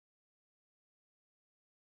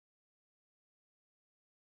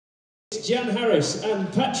Jan Harris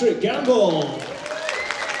and Patrick Gamble.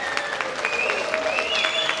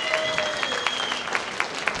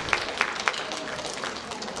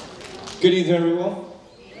 Good evening, everyone.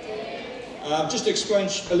 Just to explain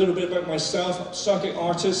a little bit about myself, I'm a psychic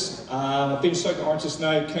artist. I've been a psychic artist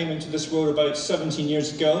now, came into this world about 17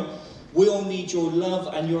 years ago. We all need your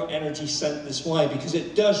love and your energy sent this way because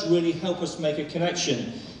it does really help us make a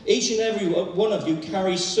connection. Each and every one of you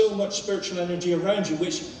carries so much spiritual energy around you,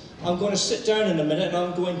 which I'm going to sit down in a minute and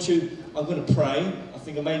I'm going to pray. I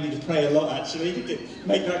think I may need to pray a lot actually to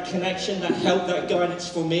make that connection, that help, that guidance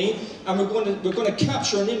for me. And we're going to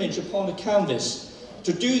capture an image upon the canvas.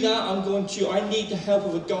 To do that, I need the help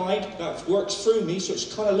of a guide that works through me, so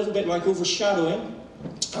it's kind of a little bit like overshadowing.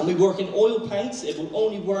 And we work in oil paints. It will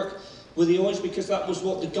only work with the oils because that was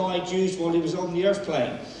what the guide used while he was on the earth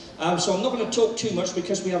plane. So I'm not going to talk too much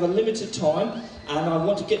because we have a limited time and I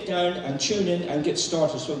want to get down and tune in and get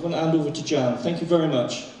started. So I'm going to hand over to Jan. Thank you very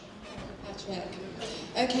much. Patrick.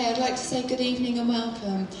 Okay, I'd like to say good evening and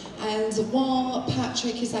welcome. And while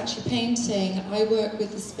Patrick is actually painting, I work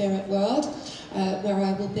with the spirit world, where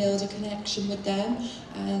I will build a connection with them.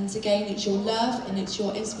 And again, it's your love and it's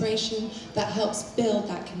your inspiration that helps build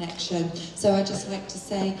that connection. So I'd just like to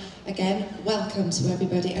say, again, welcome to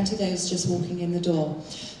everybody and to those just walking in the door.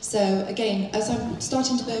 So again, as I'm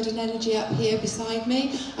starting to build an energy up here beside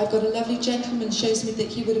me, I've got a lovely gentleman who shows me that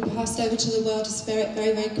he would have passed over to the world of spirit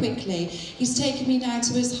very, very quickly. He's taken me now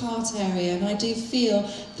to his heart area, and I do feel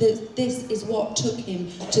that this is what took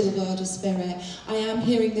him to the world of spirit. I am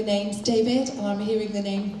hearing the names David, and I'm hearing the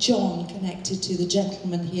name John connected to the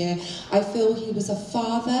gentleman here. I feel he was a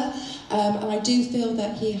father, and I do feel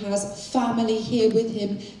that he has family here with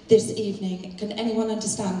him this evening. Can anyone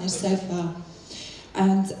understand this so far?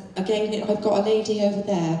 And again, I've got a lady over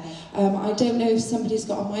there. I don't know if somebody's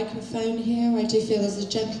got a microphone here. I do feel there's a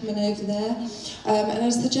gentleman over there. And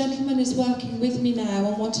as the gentleman is working with me now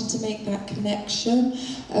and wanting to make that connection,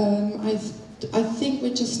 I think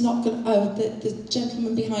we're just not going to... Oh, the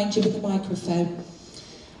gentleman behind you with the microphone.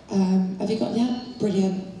 Have you got... Yeah?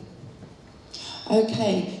 Brilliant.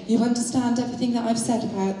 Okay, you understand everything that I've said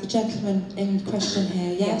about the gentleman in question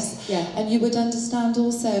here, yes? Yeah. And you would understand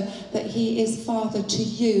also that he is father to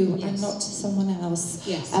you, yes, and not to someone else.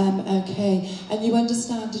 Yes. Okay, and you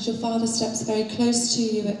understand as your father steps very close to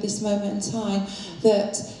you at this moment in time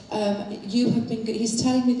that he's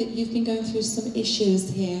telling me that you've been going through some issues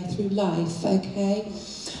here through life, okay?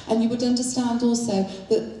 And you would understand also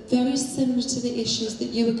that very similar to the issues that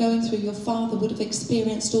you were going through, your father would have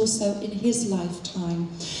experienced also in his lifetime.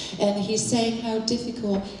 And he's saying how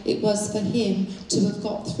difficult it was for him to have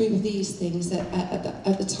got through these things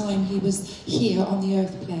at the time he was here on the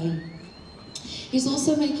earth plane. He's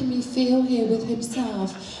also making me feel here with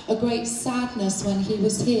himself a great sadness when he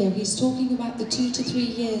was here. He's talking about the 2 to 3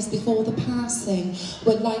 years before the passing,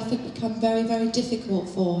 when life had become very, very difficult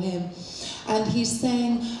for him. And he's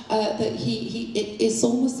saying that it's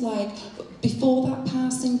almost like before that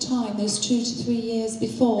passing time, those 2 to 3 years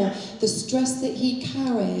before, the stress that he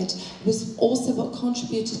carried was also what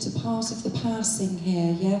contributed to part of the passing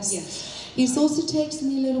here, yes? Yes. He's also takes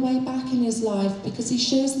me a little way back in his life because he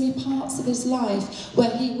shows me parts of his life where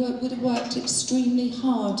he would have worked extremely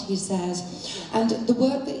hard, he says. And the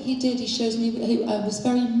work that he did, he shows me, was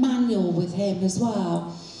very manual with him as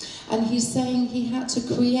well. And he's saying he had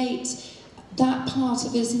to create that part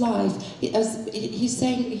of his life. He's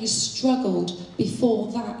saying he struggled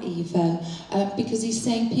before that even, because he's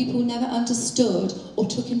saying people never understood or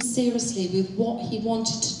took him seriously with what he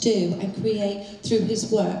wanted to do and create through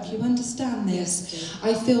his work. You understand this? Yes.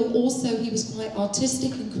 I feel also he was quite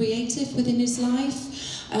artistic and creative within his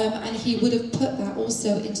life, and he would have put that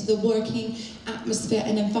also into the working atmosphere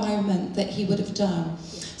and environment that he would have done.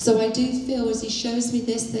 So I do feel, as he shows me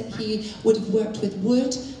this, that he would have worked with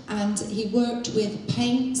wood and he worked with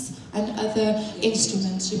paints and other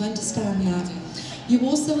instruments. You understand that? You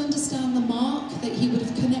also understand the mark that he would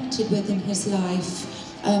have connected with in his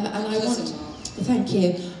life. And I want... Thank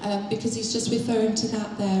you, because he's just referring to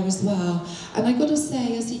that there as well. And I've got to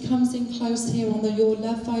say, as he comes in close here on your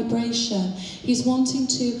love vibration, he's wanting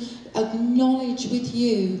to acknowledge with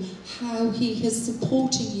you how he is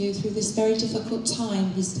supporting you through this very difficult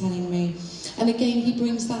time, he's telling me. And again, he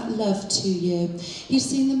brings that love to you. He's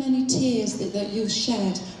seen the many tears that you've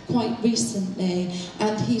shed quite recently,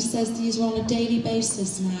 and he says these are on a daily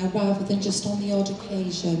basis now rather than just on the odd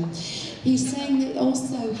occasion. He's saying that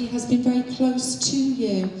also he has been very close to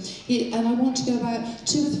you. And I want to go about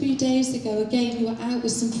 2 or 3 days ago, again, you were out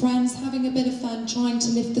with some friends having a bit of fun, trying to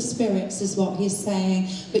lift the spirits is what he's saying,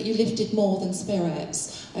 but you lifted more than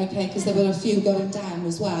spirits, okay, because there were a few going down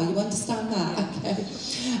as well. You understand that? Okay.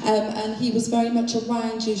 And he was very much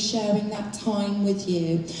around you, sharing that time with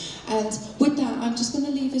you. And with that, I'm just going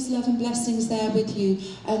to leave his love and blessings there with you,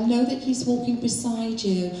 and know that he's walking beside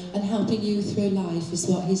you and helping you through life, is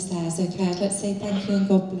what he says, okay? Let's say thank you and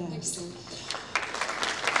God bless.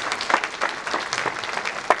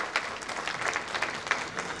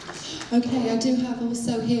 Okay, I do have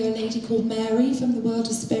also here a lady called Mary from the world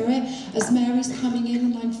of spirit. As Mary's coming in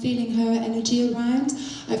and I'm feeling her energy around,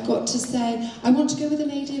 I've got to say, I want to go with a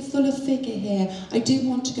lady full of figure here. I do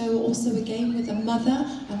want to go also again with a mother,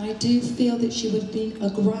 and I do feel that she would have been a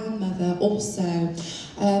grandmother also.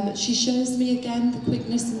 She shows me again the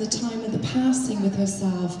quickness and the time of the passing with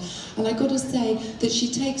herself. And I got to say that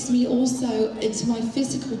she takes me also into my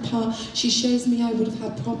physical part. She shows me I would have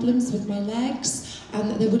had problems with my legs, and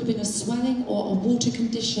that there would have been a swelling or a water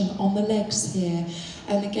condition on the legs here.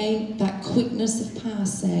 And again, that quickness of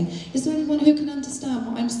passing. Is there anyone who can understand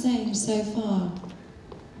what I'm saying so far?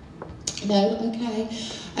 No? Okay.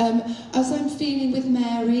 As I'm feeling with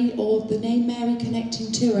Mary, or the name Mary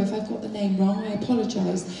connecting to her, if I've got the name wrong, I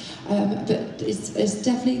apologise. But it's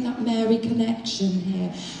definitely that Mary connection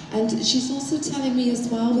here. And she's also telling me as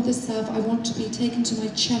well with herself, I want to be taken to my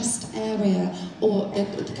chest area, or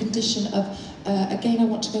the condition of, again, I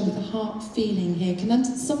want to go with the heart feeling here. Can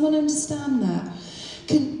someone understand that?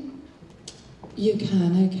 You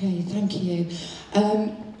can, okay, thank you.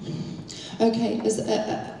 Okay,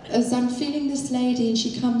 as I'm feeling this lady and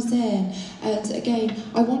she comes in, and again,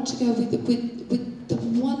 I want to go with the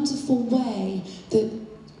wonderful way that,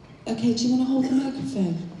 okay, do you want to hold the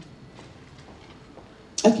microphone?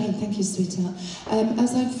 Okay, thank you, sweetheart.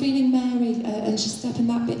 As I'm feeling Mary, and she's stepping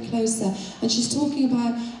that bit closer, and she's talking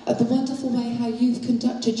about the wonderful way how you've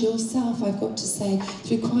conducted yourself, I've got to say,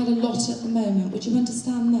 through quite a lot at the moment. Would you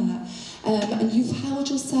understand that? And you've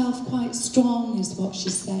held yourself quite strong, is what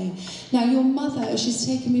she's saying. Now, your mother, she's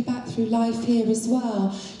taken me back through life here as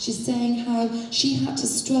well. She's saying how she had to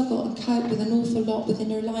struggle and cope with an awful lot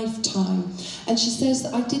within her lifetime. And she says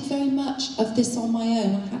that I did very much of this on my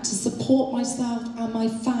own. I had to support myself and my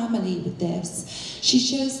family with this. She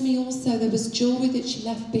shows me also there was jewellery that she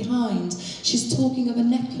left behind. She's talking of a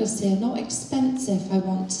necklace here, not expensive, I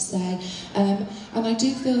want to say. And I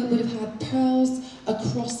do feel it would have had pearls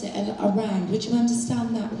across it and around. Would you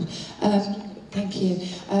understand that? Thank you.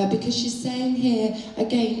 Because she's saying here,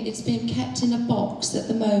 again, it's being kept in a box at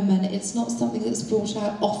the moment. It's not something that's brought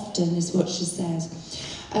out often, is what she says.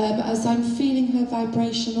 As I'm feeling her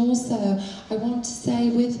vibration also, I want to say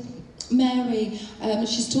with Mary,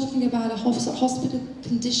 she's talking about a hospital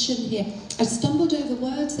condition here. I stumbled over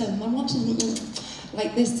words then. I wanted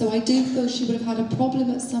like this, so I do feel she would have had a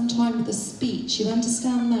problem at some time with the speech. You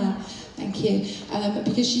understand that? Thank you.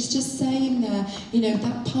 Because she's just saying there, you know,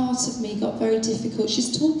 that part of me got very difficult.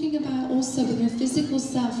 She's talking about also with her physical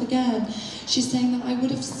self again. She's saying that I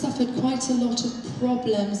would have suffered quite a lot of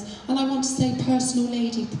problems, and I want to say personal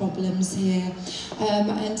lady problems here.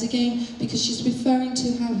 And again, because she's referring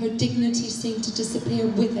to how her dignity seemed to disappear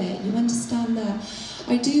with it. You understand that?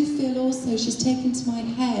 I do feel also she's taken to my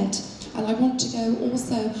head, and I want to go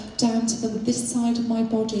also down to this side of my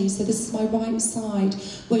body, so this is my right side,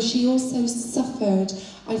 where she also suffered,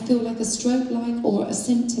 I feel like a stroke-like or a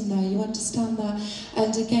symptom there, you understand that?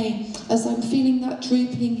 And again, as I'm feeling that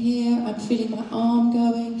drooping here, I'm feeling my arm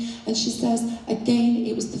going, and she says, again,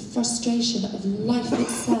 it was the frustration of life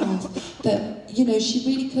itself, that, you know, she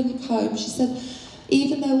really couldn't cope. She said,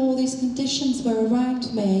 even though all these conditions were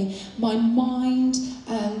around me, my mind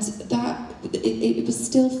and that, it was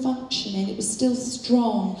still functioning, it was still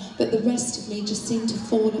strong, but the rest of me just seemed to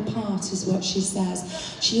fall apart, is what she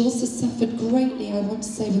says. She also suffered greatly, I want to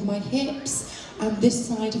say, with my hips and this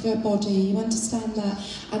side of her body, you understand that?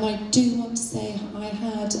 And I do want to say I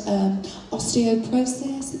had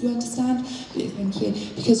osteoporosis, you understand? Thank you.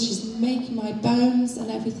 Because she's making my bones and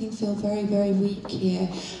everything feel very, very weak here.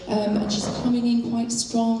 And she's coming in quite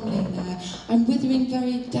strongly there. I'm withering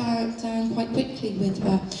very down quite quickly with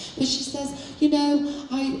her. But she says, you know,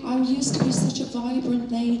 I used to be such a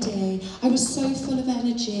vibrant lady. I was so full of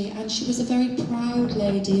energy, and she was a very proud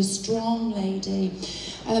lady, a strong lady.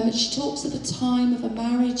 She talks of a time of a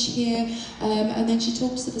marriage here, and then she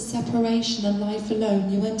talks of a separation and life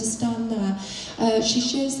alone. You understand that? She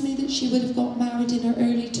shows me that she would have got married in her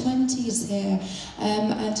early 20s here.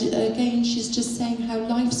 And again, she's just saying how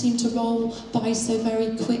life seemed to roll by so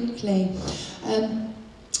very quickly.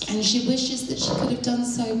 And she wishes that she could have done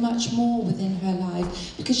so much more within her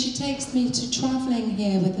life, because she takes me to travelling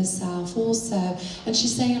here with herself also. And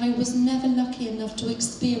she's saying, I was never lucky enough to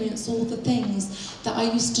experience all the things that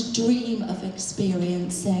I used to dream of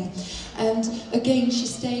experiencing. And again, she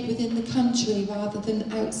stayed within the country rather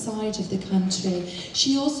than outside of the country.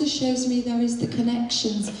 She also shows me there is the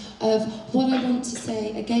connections of what I want to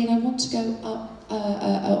say. Again, I want to go up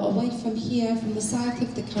away from here, from the south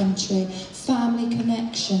of the country, family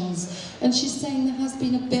connections. And she's saying there has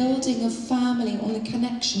been a building of family on the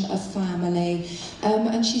connection of family,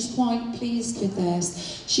 and she's quite pleased with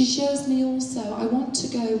this. She shows me also, I want to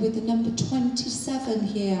go with the number 27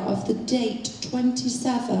 here, of the date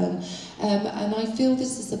 27, and I feel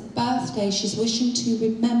this is a birthday she's wishing to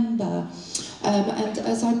remember. And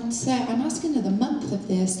as I'm saying, I'm asking her the month of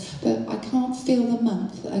this, but I can't feel the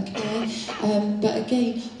month, okay? But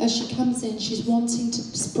again, as she comes in, she's wanting to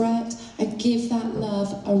spread and give that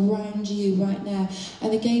love around you right now.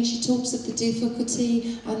 And again, she talks of the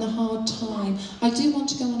difficulty and the hard time. I do want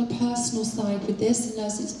to go on a personal side with this, and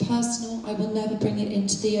as it's personal, I will never bring it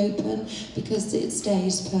into the open because it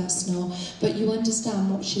stays personal. But you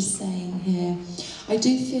understand what she's saying here. I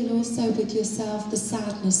do feel also with yourself the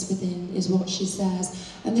sadness within is what she says,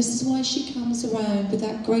 and this is why she comes around with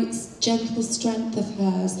that great gentle strength of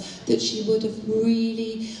hers that she would have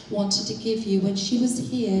really wanted to give you. When she was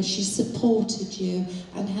here, she supported you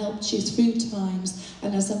and helped you through times,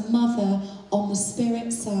 and as a mother on the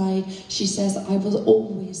spirit side, she says, I will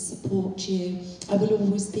always support you. I will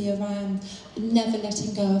always be around, never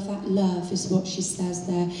letting go of that love is what she says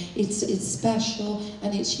there. It's special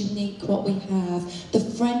and it's unique what we have. The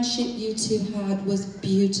friendship you two had was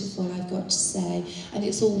beautiful, I've got to say, and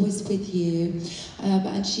it's always with you.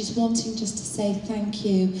 And she's wanting just to say thank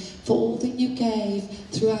you for all that you gave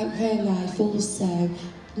throughout her life also.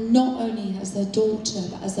 Not only as a daughter,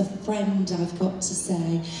 but as a friend, I've got to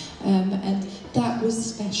say. And that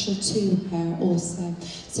was special to her also.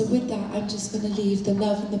 So with that, I'm just going to leave the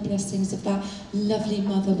love and the blessings of that lovely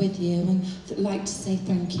mother with you, and I'd like to say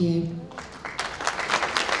thank you.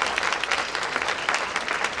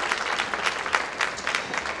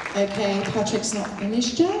 Okay, Patrick's not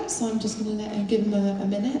finished yet, so I'm just going to give him a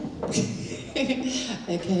minute.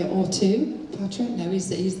 Okay, or two. Patrick? No,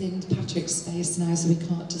 he's in Patrick's space now, so we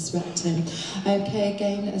can't disrupt him. Okay,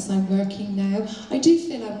 again, as I'm working now, I do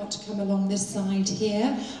feel I want to come along this side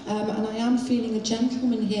here, and I am feeling a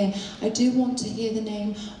gentleman here. I do want to hear the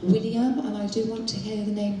name William, and I do want to hear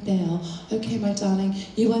the name Bill. Okay, my darling,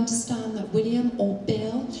 you understand that William or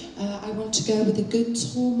Bill, I want to go with a good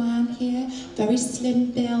tall man here, very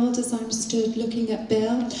slim build as I'm stood looking at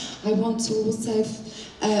Bill. I want to also,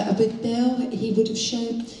 with Bill,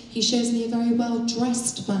 he shows me a very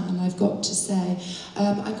well-dressed man, I've got to say.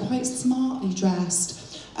 I'm quite smartly dressed.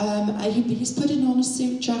 He's putting on a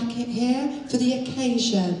suit jacket here for the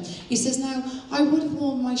occasion. He says, now, I would have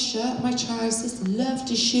worn my shirt, my trousers, loved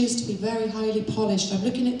his shoes to be very highly polished. I'm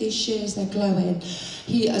looking at these shoes, they're glowing.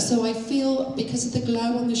 So I feel, because of the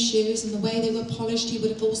glow on the shoes and the way they were polished, he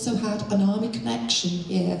would have also had an army connection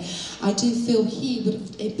here. I do feel he would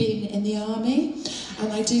have been in the army.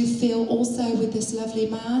 And I do feel also with this lovely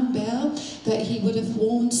man, Bill, that he would have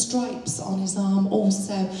worn stripes on his arm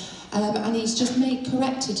also. And he's just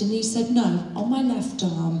corrected, and he said, no, on my left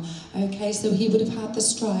arm. Okay, so he would have had the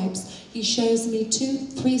stripes. He shows me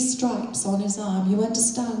 2-3 stripes on his arm. You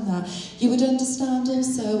understand that? You would understand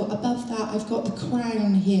also, above that, I've got the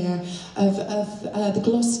crown here of the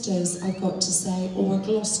Gloucesters, I've got to say, or a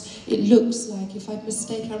Gloucester. It looks like, if I'm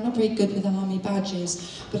mistaken, I'm not very good with army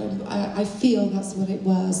badges, but I feel that's what it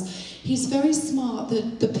was. He's very smart.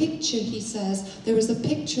 The picture, he says, there is a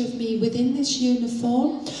picture of me within this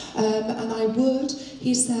uniform, and I would,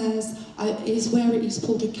 he says, he's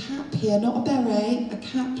pulled a cap here, not a beret, a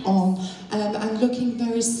cap on, and looking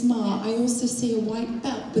very smart. I also see a white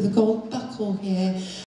belt with a gold buckle here.